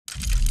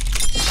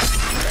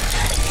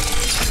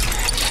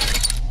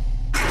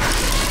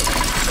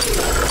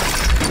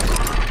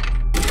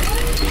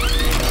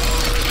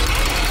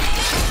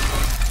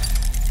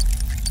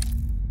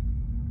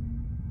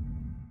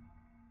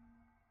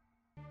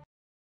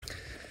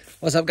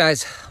What's up,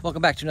 guys?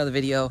 Welcome back to another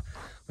video.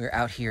 We're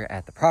out here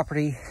at the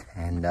property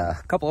and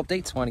a couple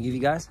updates I want to give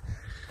you guys.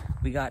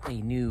 We got a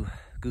new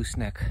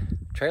gooseneck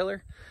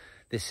trailer.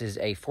 This is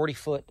a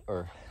 40-foot,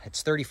 or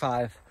it's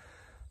 35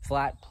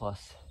 flat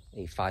plus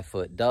a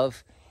 5-foot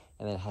dove,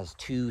 and then it has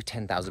two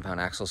 10,000-pound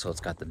axles, so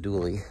it's got the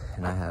dually,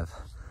 and I have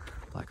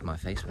black in my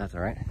face, but that's all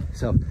right.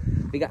 So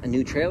we got a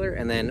new trailer,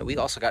 and then we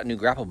also got a new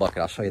grapple bucket.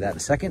 I'll show you that in a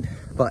second,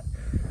 but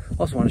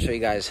also want to show you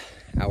guys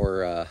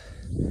our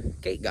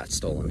gate got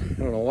stolen.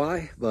 I don't know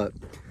why, but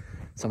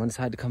someone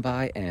decided to come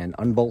by and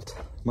unbolt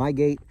my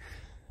gate.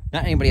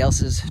 Not anybody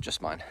else's,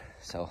 just mine.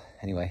 So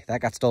anyway, that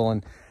got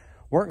stolen.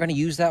 Weren't going to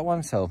use that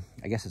one, so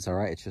I guess it's all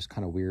right. It's just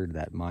kind of weird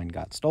that mine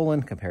got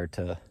stolen compared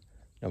to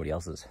nobody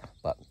else's.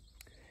 But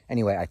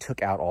anyway, I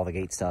took out all the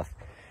gate stuff,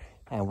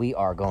 and we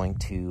are going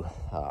to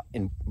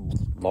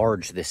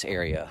enlarge this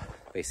area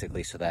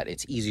basically so that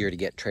it's easier to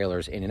get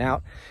trailers in and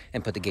out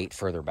and put the gate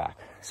further back.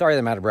 Sorry that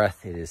I'm out of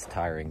breath. It is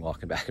tiring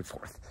walking back and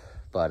forth.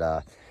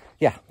 But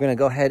yeah, I'm gonna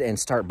go ahead and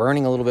start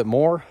burning a little bit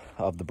more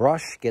of the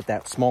brush, get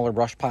that smaller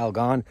brush pile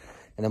gone,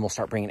 and then we'll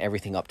start bringing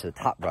everything up to the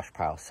top brush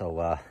pile.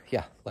 So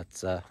yeah,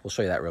 let's we'll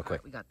show you that real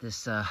quick. We got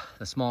this the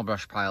small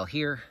brush pile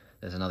here.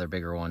 There's another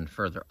bigger one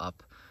further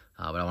up,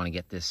 but I want to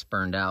get this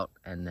burned out,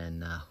 and then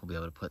we'll be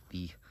able to put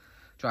the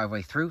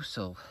driveway through.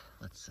 So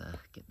let's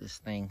get this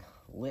thing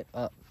lit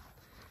up.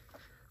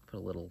 Put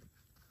a little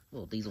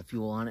diesel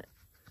fuel on it,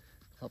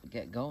 help it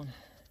get going.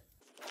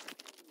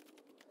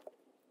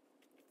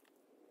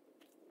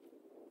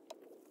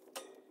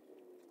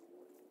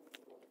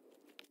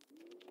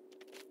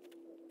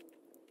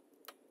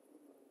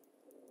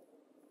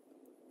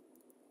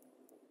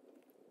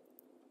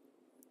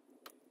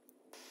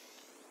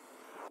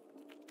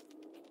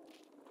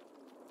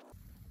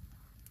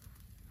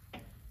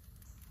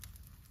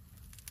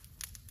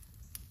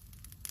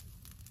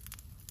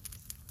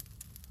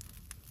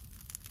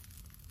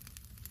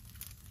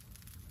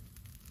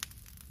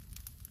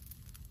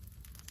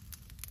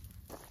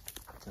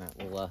 All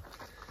right, we'll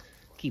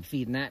keep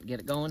feeding that,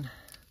 get it going,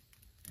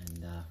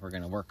 and we're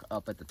gonna work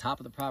up at the top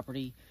of the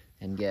property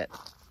and get.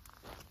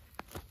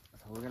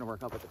 So we're gonna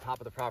work up at the top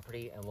of the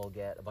property, and we'll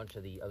get a bunch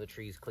of the other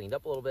trees cleaned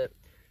up a little bit,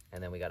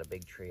 and then we got a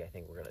big tree I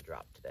think we're gonna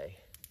drop today,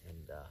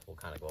 and we'll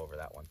kind of go over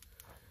that one.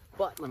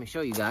 But let me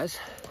show you guys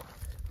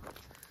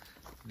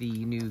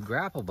the new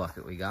grapple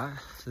bucket we got.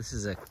 So this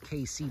is a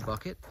KC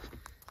bucket,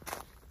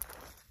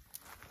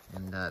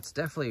 and it's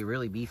definitely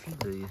really beefy.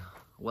 The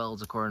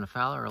welds, according to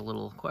Fowler, are a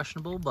little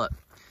questionable, but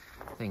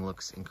the thing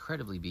looks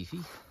incredibly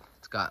beefy.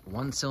 It's got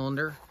one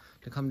cylinder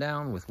to come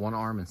down with one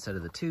arm instead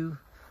of the two.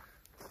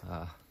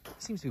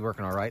 Seems to be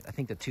working all right. I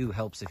think the two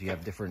helps if you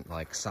have different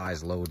like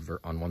size load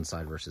on one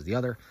side versus the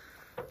other,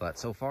 but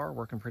so far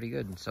working pretty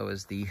good, and so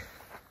is the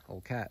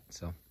old cat.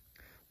 So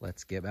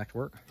let's get back to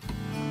work.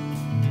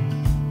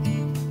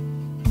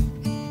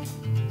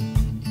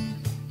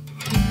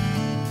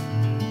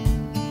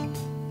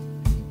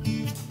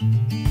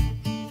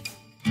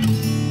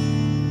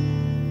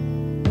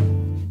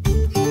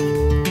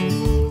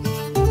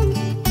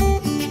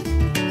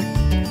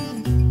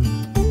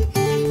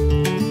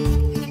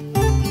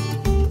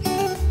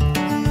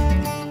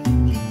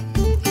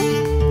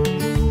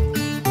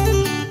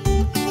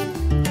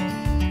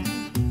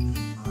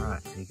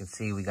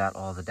 We got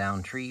all the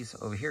down trees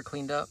over here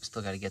cleaned up.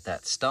 Still got to get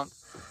that stump,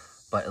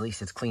 but at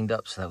least it's cleaned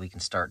up so that we can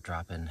start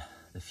dropping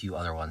the few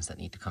other ones that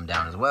need to come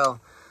down as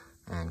well,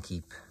 and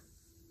keep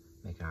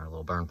making our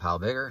little burn pile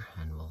bigger,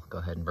 and we'll go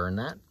ahead and burn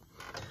that.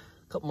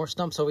 A couple more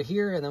stumps over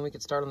here, and then we can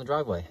start on the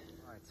driveway.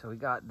 All right, so we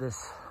got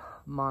this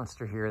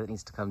monster here that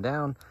needs to come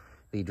down.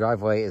 The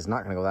driveway is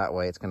not going to go that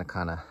way. It's going to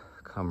kind of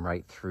come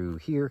right through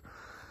here.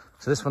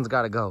 So this one's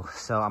got to go.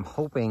 So I'm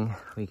hoping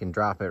we can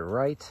drop it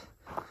right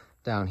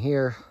down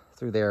here.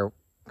 Through there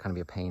kind of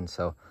be a pain,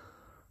 so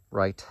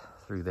right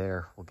through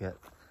there we'll get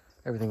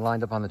everything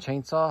lined up on the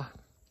chainsaw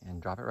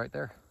and drop it right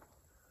there.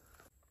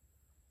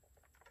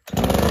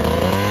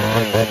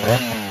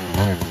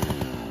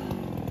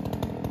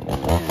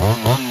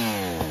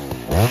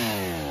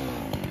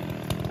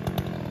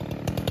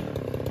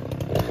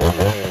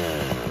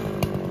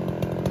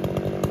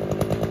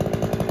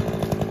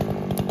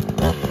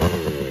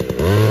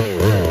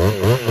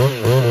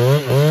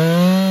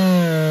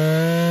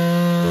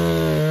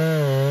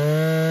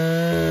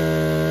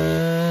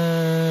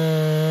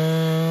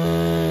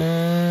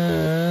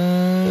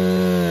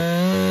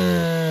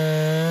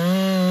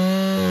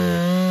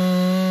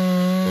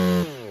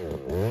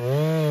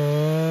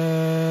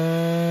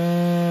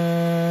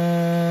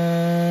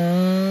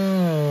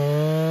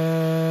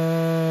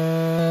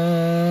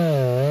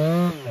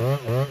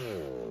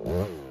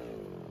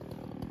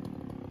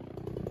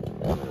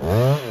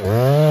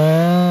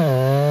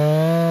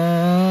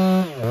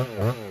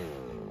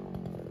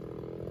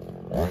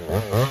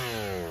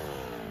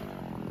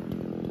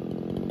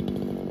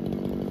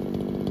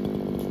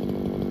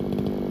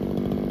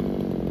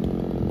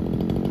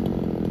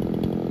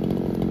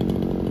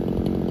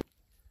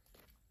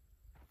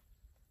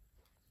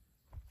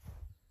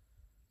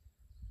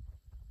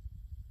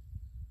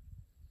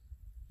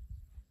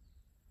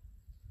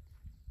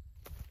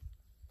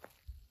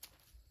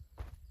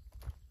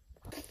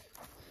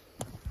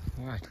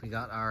 All right, we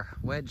got our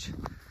wedge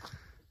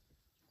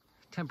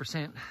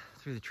 10%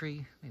 through the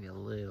tree, maybe a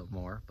little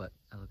more, but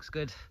that looks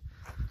good.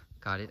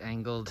 Got it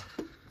angled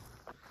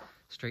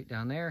straight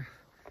down there.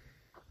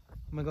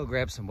 I'm gonna go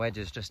grab some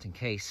wedges just in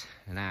case,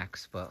 an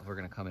axe, but we're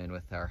gonna come in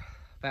with our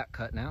back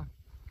cut now.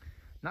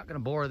 Not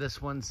gonna bore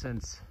this one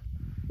since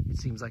it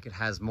seems like it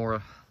has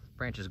more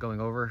branches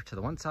going over to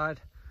the one side.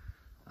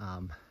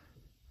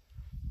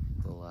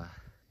 We'll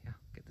yeah,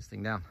 get this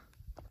thing down.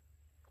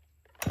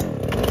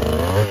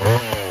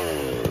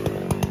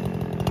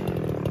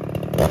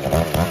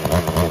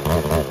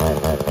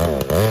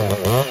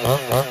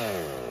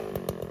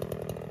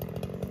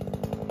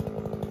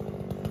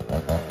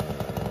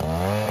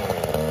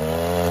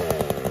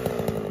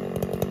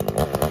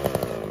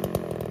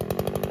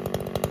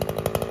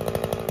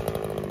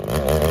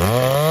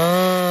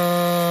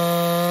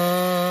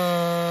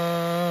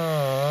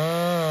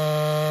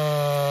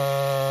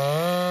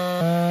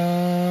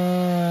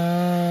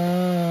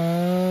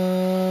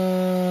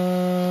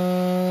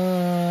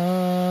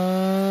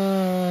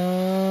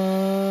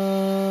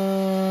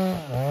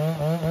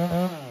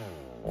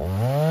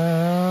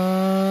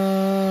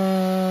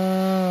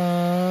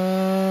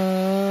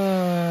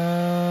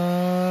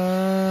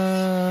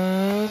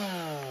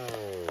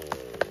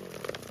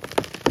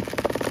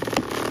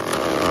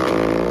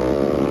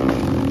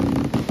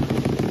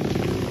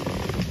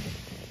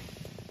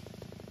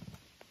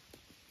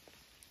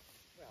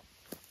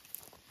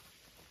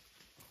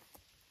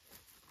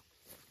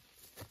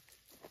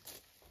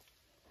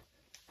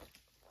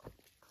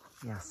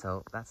 Yeah,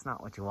 so that's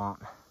not what you want,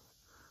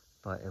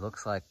 but it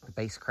looks like the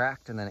base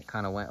cracked and then it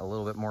kind of went a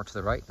little bit more to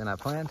the right than I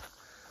planned.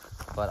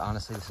 But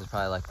honestly, this is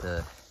probably like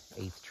the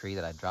 8th tree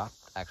that I dropped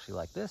actually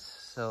like this,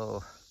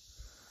 so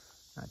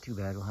not too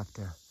bad. We'll have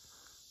to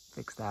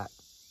fix that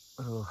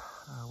little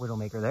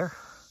widowmaker there,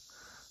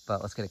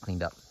 but let's get it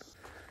cleaned up.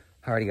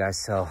 Alrighty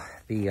guys, so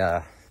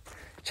the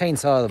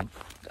chainsaw,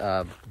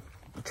 the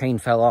chain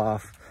fell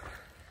off.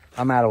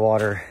 I'm out of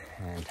water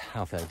and I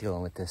don't feel like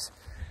dealing with this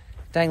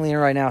dangling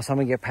right now, so I'm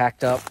gonna get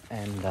packed up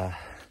and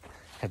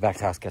head back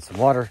to the house, get some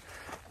water.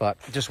 But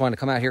just wanted to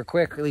come out here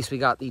quick. At least we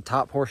got the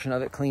top portion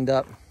of it cleaned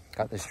up.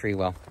 Got this tree,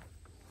 well,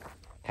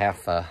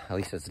 half, at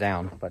least it's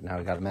down, but now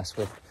we got to mess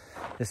with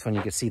this one.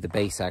 You can see the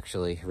base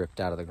actually ripped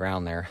out of the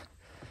ground there.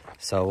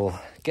 So we'll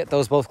get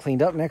those both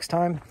cleaned up next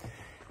time.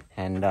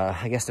 And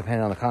I guess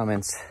depending on the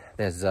comments,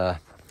 there's a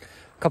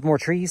couple more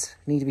trees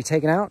need to be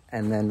taken out,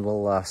 and then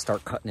we'll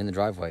start cutting in the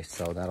driveway.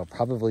 So that'll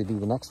probably be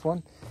the next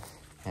one.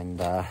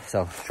 And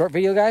so short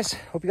video, guys.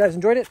 Hope you guys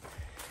enjoyed it.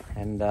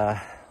 And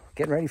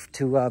getting ready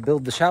to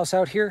build the Shouse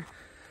out here.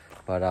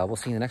 But we'll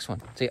see you in the next one.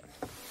 See ya.